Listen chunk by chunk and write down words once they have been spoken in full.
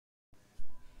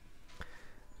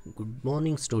Good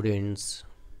morning, students.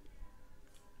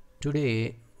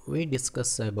 Today we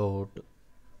discuss about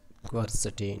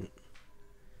quercetin.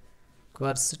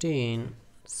 Quercetin,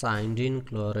 cyanidin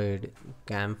chloride,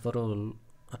 camphorol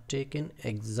are taken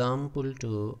example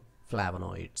to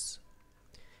flavonoids.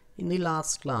 In the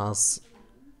last class,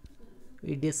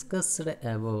 we discussed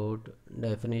about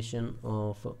definition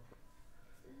of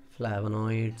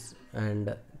flavonoids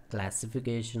and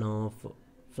classification of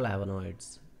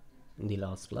flavonoids. In the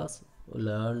last class, we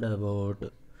learned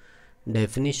about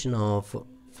definition of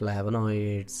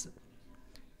flavonoids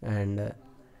and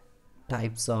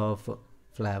types of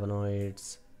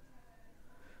flavonoids.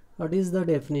 What is the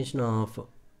definition of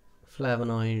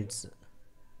flavonoids?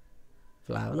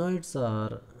 Flavonoids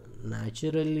are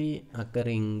naturally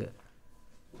occurring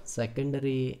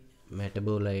secondary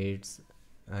metabolites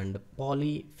and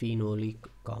polyphenolic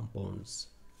compounds.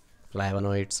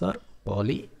 Flavonoids are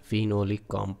polyphenolic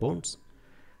compounds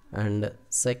and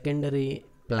secondary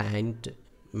plant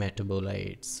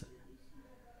metabolites.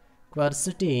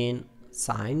 Quercetin,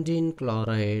 cyanidin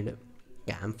chloride,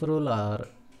 camphorol are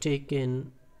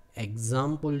taken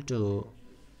example to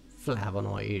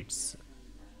flavonoids.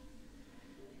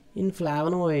 In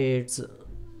flavonoids,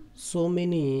 so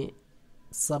many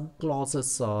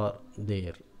subclasses are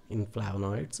there. In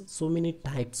flavonoids, so many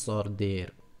types are there.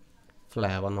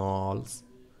 Flavonols,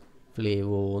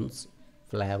 flavones,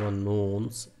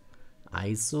 flavonones,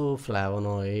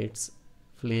 isoflavonoids,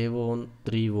 flavone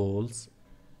 3-vols,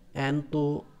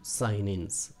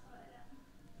 anthocyanins.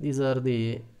 These are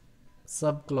the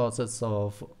subclasses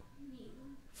of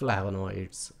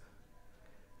flavonoids.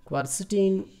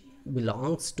 Quercetin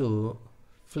belongs to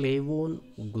flavone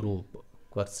group.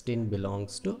 Quercetin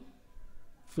belongs to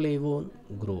flavone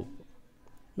group.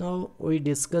 Now we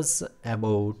discuss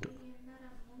about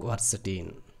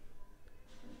quercetin.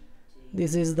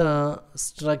 This is the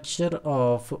structure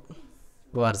of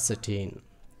quercetin.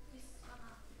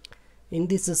 In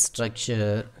this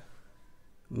structure,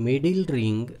 middle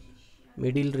ring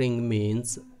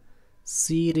means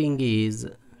C ring is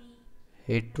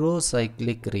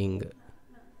heterocyclic ring.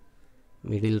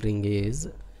 Middle ring is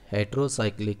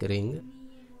heterocyclic ring.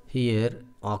 Here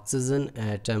oxygen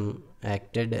atom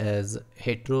acted as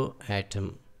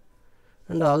heteroatom.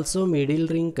 And also middle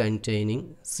ring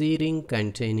containing C ring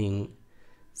containing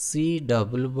C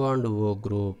double bond O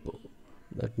group,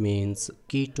 that means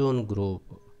ketone group.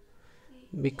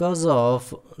 Because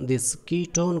of this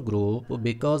ketone group,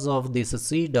 because of this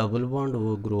C double bond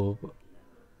O group,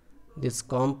 this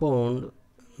compound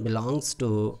belongs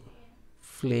to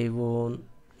flavone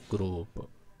group.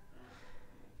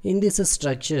 In this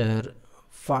structure,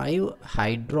 5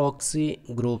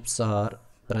 hydroxy groups are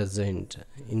present.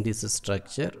 In this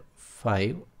structure,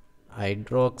 5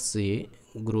 hydroxy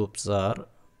groups are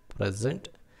present.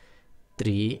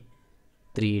 3,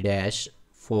 3-,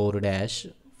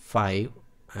 4-, 5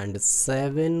 and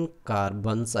 7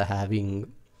 carbons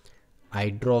having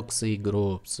hydroxy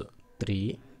groups.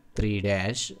 3,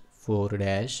 3-,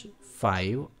 4-,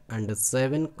 5 and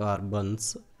 7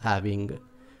 carbons having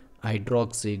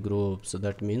hydroxy groups,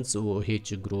 that means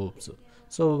OH groups.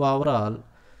 So overall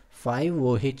 5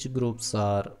 OH groups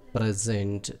are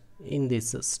present in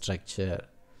this structure.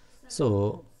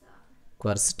 So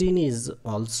quercetin is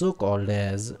also called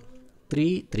as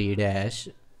 3,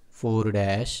 3-,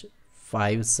 4-,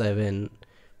 5, 7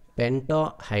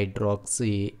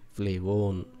 pentahydroxy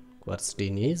flavone.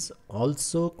 Quercetin is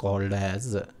also called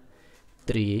as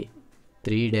 3,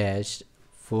 3-,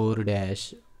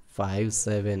 4-, 5,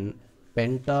 7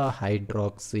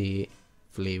 pentahydroxy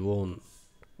flavone.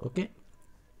 Okay.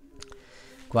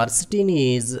 Quercetin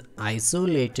is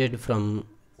isolated from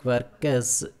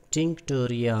Quercus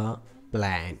tinctoria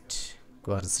plant.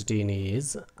 Quercetin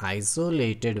is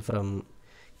isolated from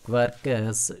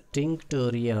Quercus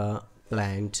tinctoria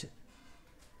plant.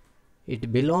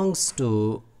 It belongs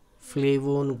to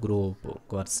flavone group.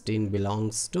 Quercetin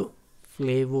belongs to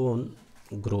flavone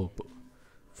group.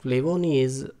 Flavone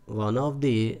is one of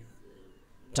the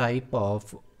type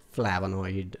of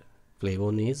flavonoid.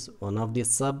 Flavone is one of the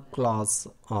subclass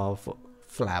of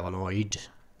flavonoid.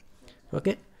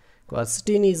 Okay.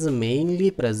 Quercetin is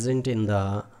mainly present in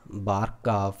the bark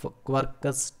of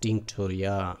Quercus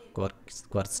tinctoria.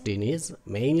 Quercetin is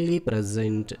mainly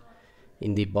present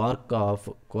in the bark of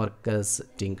Quercus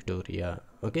tinctoria.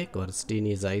 Okay. Quercetin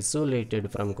is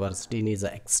isolated from, quercetin is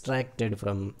extracted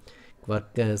from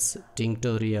Quercus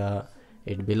tinctoria.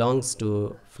 It belongs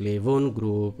to flavone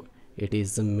group. It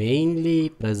is mainly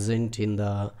present in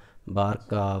the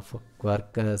bark of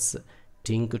Quercus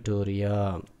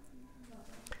tinctoria.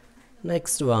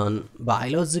 Next one,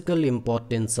 biological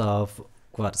importance of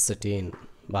Quercetin.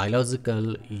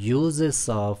 Biological uses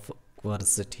of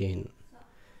quercetin.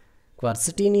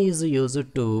 Quercetin is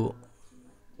used to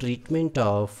treatment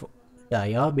of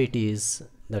diabetes,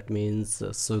 that means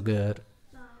sugar,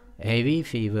 heavy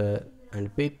fever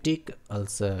and peptic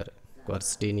ulcer.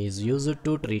 Quercetin is used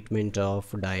to treatment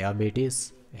of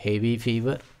diabetes, heavy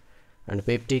fever and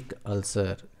peptic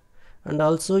ulcer, and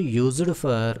also used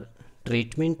for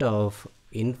treatment of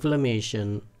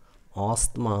inflammation,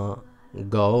 asthma,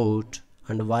 gout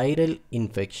and viral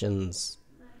infections.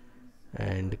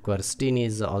 And quercetin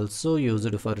is also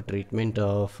used for treatment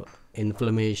of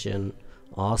inflammation,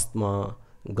 asthma,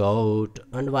 gout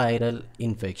and viral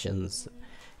infections.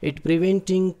 It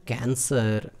preventing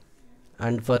cancer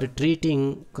and for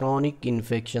treating chronic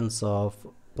infections of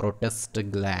protest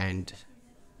gland.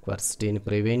 Quercetin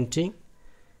preventing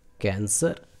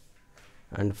cancer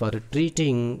and for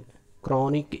treating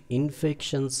chronic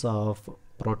infections of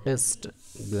protest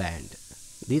gland.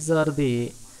 These are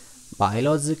the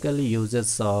biological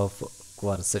uses of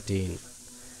quercetin.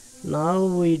 Now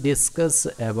we discuss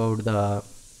about the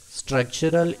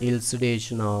structural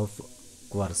elucidation of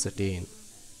quercetin.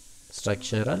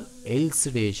 Structural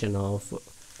elucidation of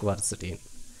quercetin.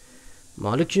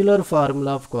 Molecular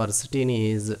formula of quercetin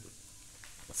is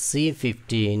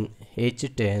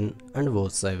C15H10 and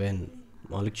O7.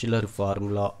 Molecular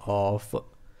formula of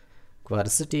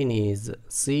quercetin is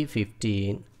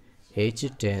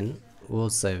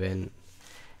C15H10O7.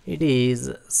 It is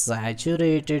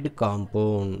saturated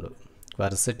compound.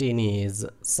 Quercetin is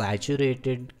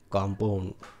saturated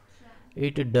compound.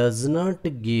 It does not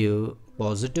give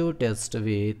positive test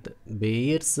with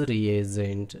Bayer's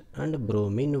reagent and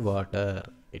bromine water.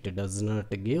 It does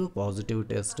not give positive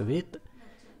test with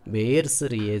Bayer's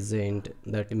reagent,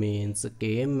 that means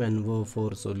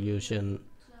KMNO4 solution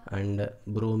and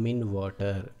bromine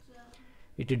water.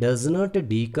 It does not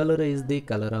decolorize the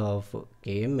color of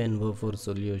KMNO4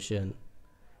 solution.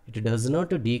 It does not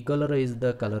decolorize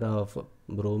the color of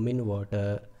bromine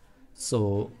water.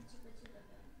 So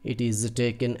it is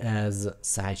taken as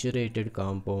saturated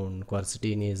compound.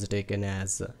 Quercetin is taken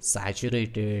as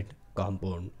saturated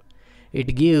compound.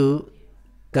 It gives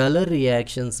color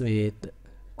reactions with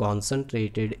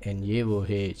concentrated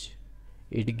NaOH.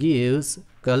 It gives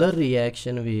color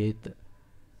reaction with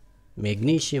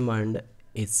magnesium and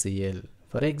HCl.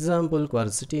 For example,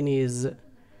 quercetin is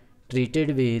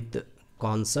treated with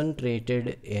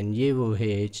concentrated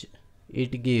NaOH.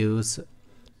 It gives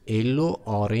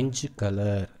yellow-orange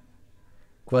color.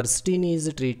 Quercetin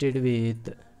is treated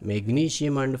with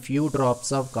magnesium and few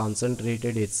drops of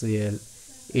concentrated HCl.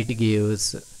 It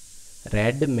gives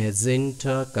red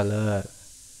magenta color.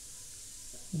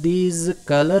 These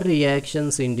color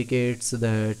reactions indicates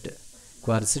that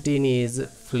quercetin is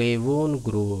flavone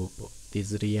group.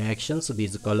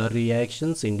 These color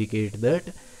reactions indicate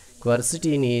that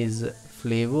quercetin is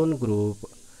flavone group,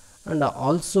 and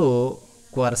also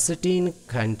quercetin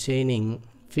containing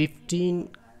 15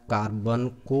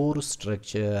 carbon core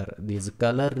structure. These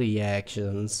color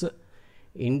reactions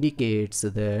indicates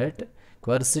that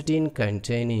quercetin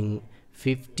containing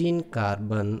 15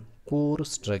 carbon core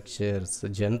structures.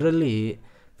 Generally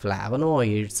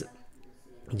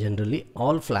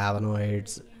all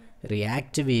flavonoids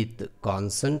react with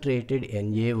concentrated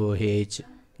NaOH,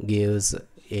 gives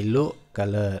yellow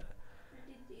color.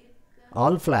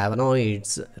 All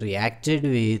flavonoids reacted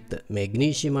with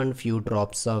magnesium and few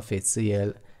drops of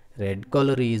HCl, red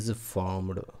color is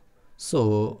formed.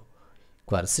 So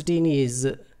quercetin is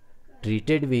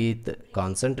treated with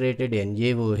concentrated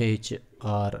NaOH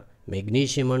or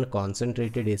magnesium and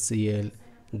concentrated HCl,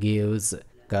 gives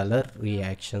color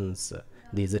reactions.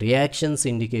 These reactions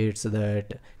indicates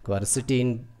that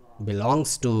quercetin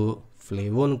belongs to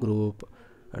flavone group,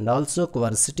 and also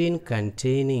quercetin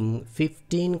containing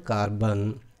 15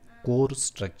 carbon core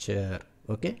structure.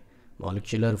 Okay,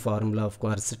 molecular formula of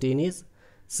quercetin is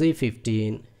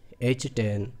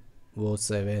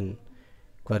C15H10O7.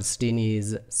 Quercetin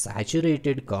is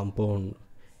saturated compound.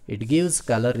 It gives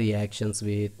color reactions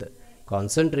with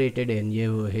concentrated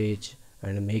NaOH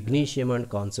and magnesium and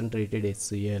concentrated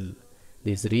HCl.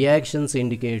 These reactions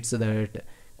indicates that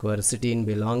quercetin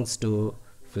belongs to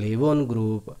flavone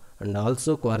group, and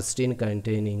also quercetin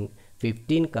containing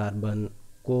 15 carbon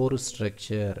core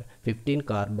structure, 15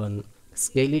 carbon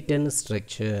skeleton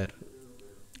structure.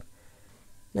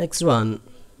 Next one,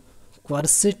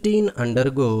 quercetin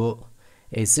undergo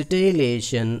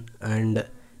acetylation and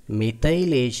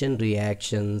methylation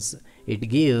reactions. It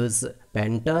gives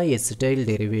penta-acetyl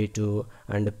derivative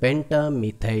and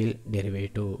pentamethyl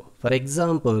derivative. For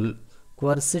example,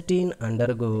 quercetin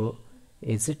undergo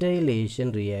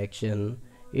acetylation reaction.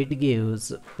 it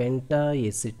gives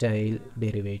pentaacetyl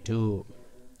derivative.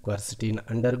 Quercetin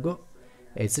undergo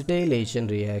acetylation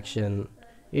reaction,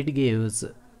 it gives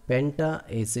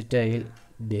pentaacetyl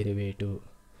derivative.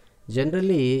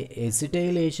 Generally,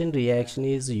 acetylation reaction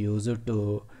is used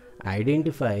to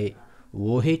identify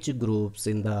OH groups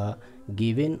in the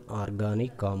given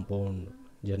organic compound.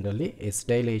 Generally,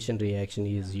 acetylation reaction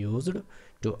is used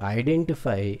to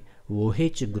identify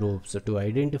OH groups, to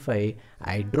identify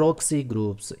hydroxy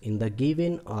groups in the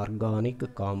given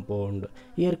organic compound.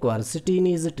 Here,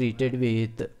 quercetin is treated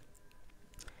with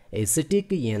acetic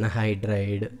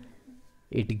anhydride,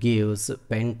 it gives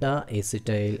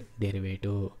pentaacetyl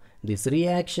derivative. This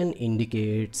reaction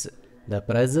indicates the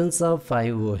presence of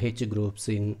 5 OH groups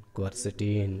in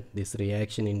quercetin. This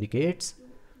reaction indicates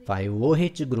 5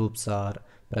 OH groups are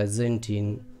present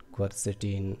in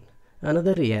quercetin.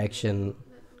 Another reaction,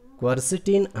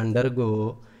 quercetin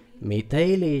undergo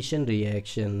methylation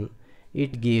reaction.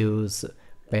 It gives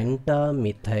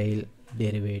pentamethyl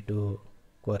derivative.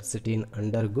 Quercetin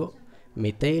undergo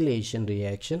methylation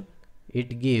reaction.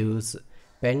 It gives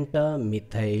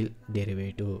pentamethyl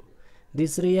derivative.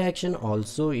 This reaction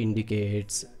also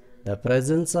indicates the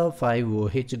presence of 5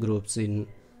 OH groups in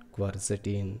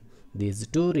quercetin. These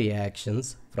two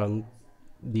reactions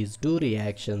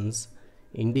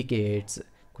indicates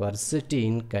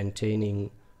quercetin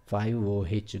containing 5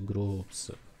 OH groups.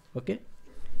 Okay.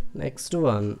 Next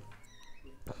one,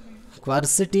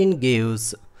 quercetin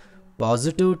gives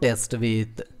positive test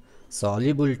with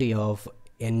solubility of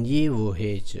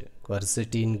NaOH.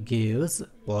 Quercetin gives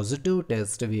positive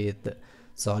test with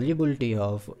solubility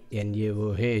of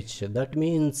NaOH. That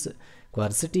means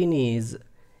quercetin is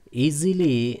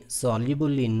easily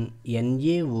soluble in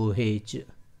NaOH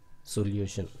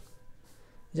solution.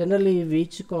 Generally,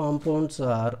 which compounds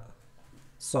are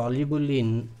soluble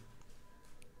in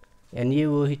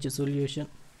NaOH solution?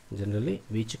 Generally,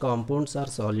 which compounds are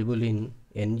soluble in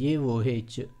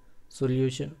NaOH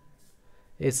solution?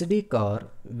 Acidic or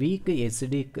weak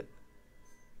acidic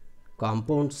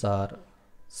compounds are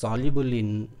soluble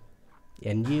in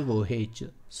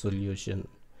NaOH solution.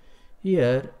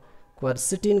 Here,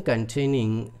 quercetin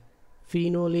containing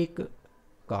phenolic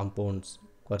compounds,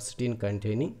 quercetin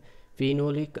containing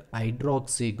phenolic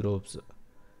hydroxy groups.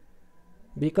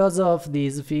 Because of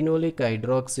these phenolic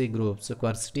hydroxy groups,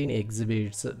 quercetin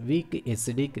exhibits weak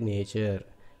acidic nature.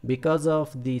 Because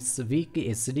of this weak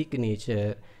acidic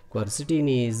nature, quercetin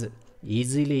is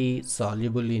easily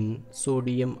soluble in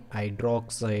sodium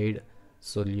hydroxide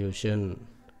solution.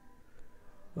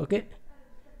 Okay.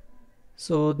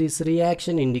 So this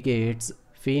reaction indicates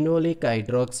phenolic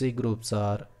hydroxy groups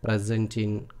are present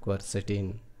in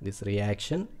quercetin. This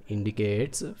reaction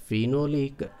indicates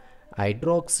phenolic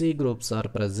hydroxy groups are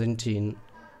present in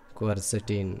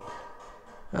quercetin.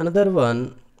 Another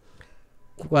one,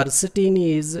 quercetin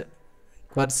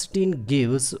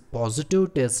gives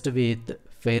positive test with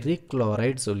ferric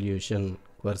chloride solution.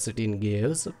 Quercetin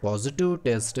gives positive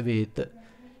test with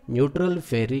neutral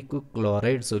ferric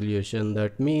chloride solution.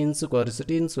 That means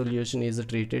quercetin solution is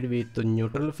treated with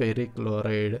neutral ferric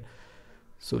chloride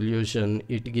solution.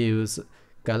 It gives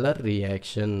color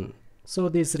reaction. So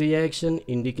this reaction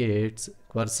indicates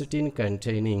quercetin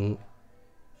containing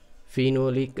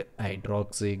phenolic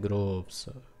hydroxy groups.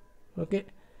 Okay.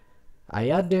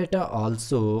 IR data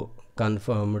also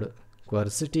confirmed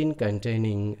quercetin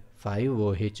containing 5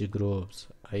 OH groups.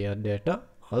 IR data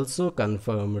also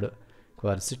confirmed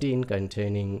quercetin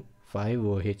containing 5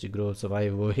 OH groups.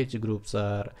 5 OH groups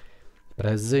are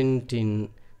present in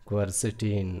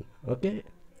quercetin. Okay.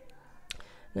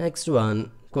 Next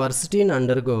one, quercetin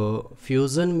undergo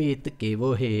fusion with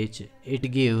KOH.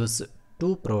 It gives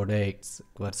two products.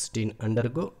 Quercetin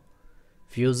undergo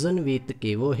fusion with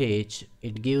KOH.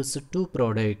 It gives two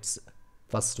products.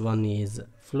 First one is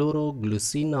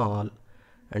Fluoroglucinol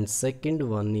and second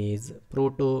one is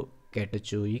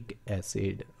protocatechoic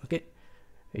acid. Okay,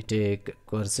 we take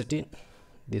quercetin.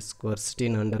 This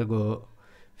quercetin undergo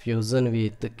fusion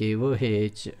with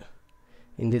KOH.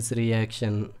 In this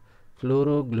reaction,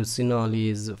 fluoroglucinol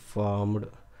is formed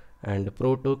and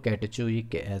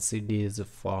protocatechoic acid is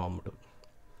formed.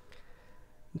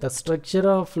 The structure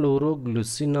of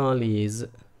fluoroglucinol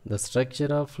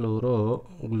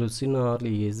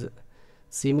is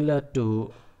similar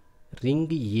to ring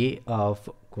A of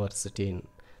quercetin.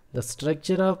 The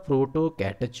structure of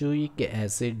protocatechoic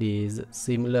acid is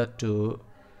similar to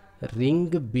ring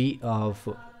B of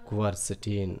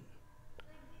quercetin.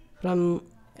 From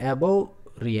above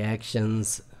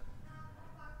reactions,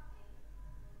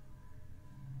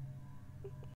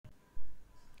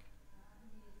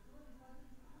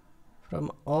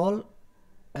 from all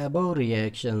above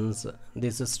reactions,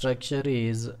 this structure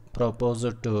is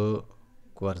proposed to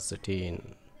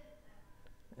quercetin.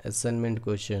 Assignment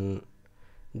question.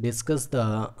 Discuss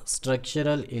the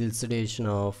structural elucidation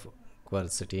of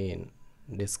quercetin.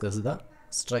 Discuss the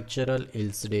structural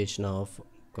elucidation of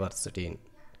quercetin.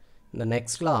 In the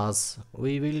next class,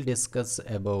 we will discuss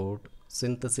about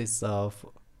synthesis of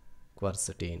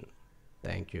quercetin.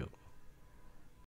 Thank you.